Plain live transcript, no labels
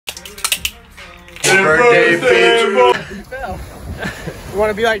birthday, bitch. You want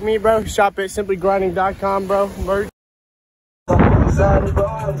to be like me, bro? Shop at simplygrinding.com, bro. Merch. That's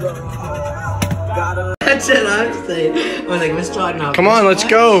what I'm saying. I was like, let's try it now. Come on, let's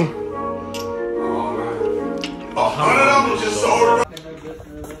go.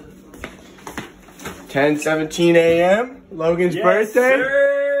 10:17 a.m. Logan's birthday.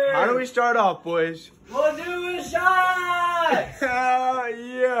 Sir. How do we start off, boys? We'll do a shot! Hell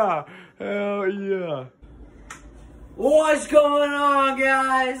yeah. Hell yeah. What's going on,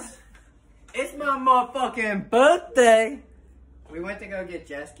 guys? It's my motherfucking birthday. We went to go get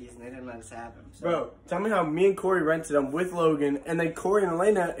jet skis and they didn't let us have them. So. Bro, tell me how me and Corey rented them with Logan, and then Corey and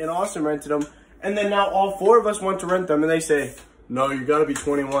Elena and Austin rented them, and then now all four of us want to rent them, and they say, no, you gotta be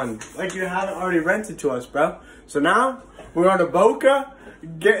 21. Like you haven't already rented to us, bro. So now, we're on a Boca,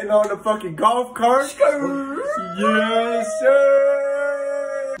 getting on the fucking golf cart. Yes,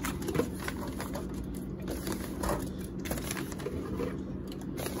 sir!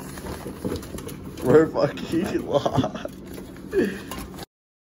 We're fucking lost.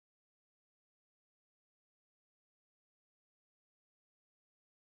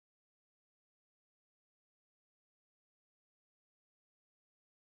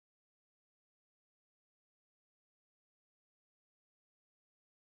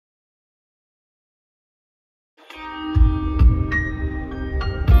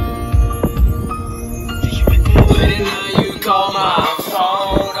 Call my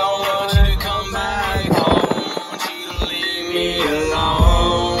phone, don't want you to come back home, want you to leave me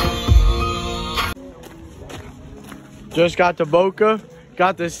alone. Just got the Boca,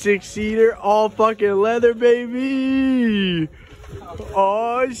 got the 6-seater, all fucking leather, baby.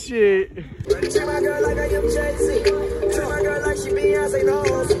 Oh shit. Treat my girl like I am Jay-Z. Treat my girl like she Beyonce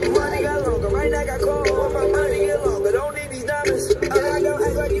knows. Money got longer, right now got cold. Want my money get longer, don't need these diamonds. I don't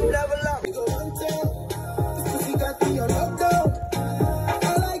act like you never love me. Go one time, this pussy got me on lockdown. I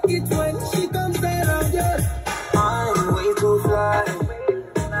like it when she comes down, yeah. I'm way too fly.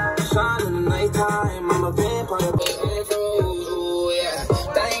 Shine in the nighttime, I'm a vampire.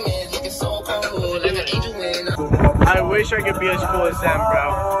 I wish I could be as cool as them, bro.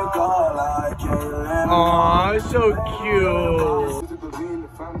 Aw, so cute.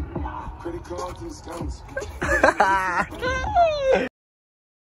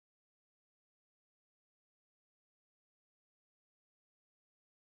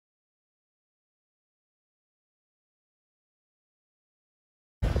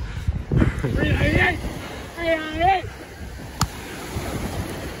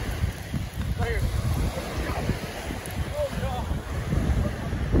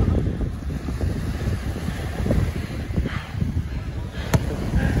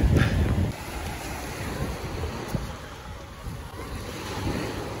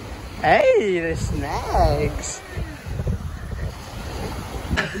 Hey, the snacks.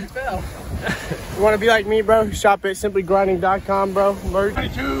 You want to be like me, bro? Shop at simplygrinding.com, bro. Merch.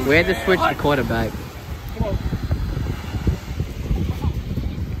 We had to switch the quarterback.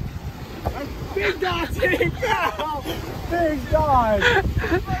 Big dog, take out! Big dog!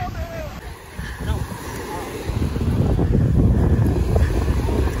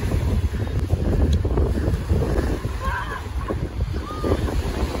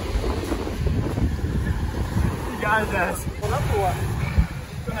 You got his ass.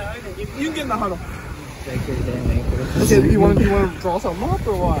 You can get in the huddle. I said, you want to draw something up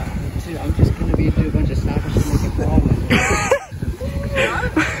or what? Dude, I'm just gonna do a bunch of snappers and make a problem.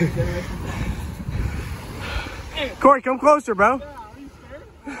 Corey, come closer, bro. Are you scared?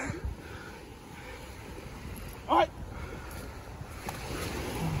 All right.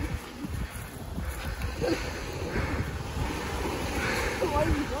 Why are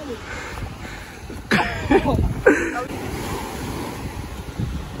you running?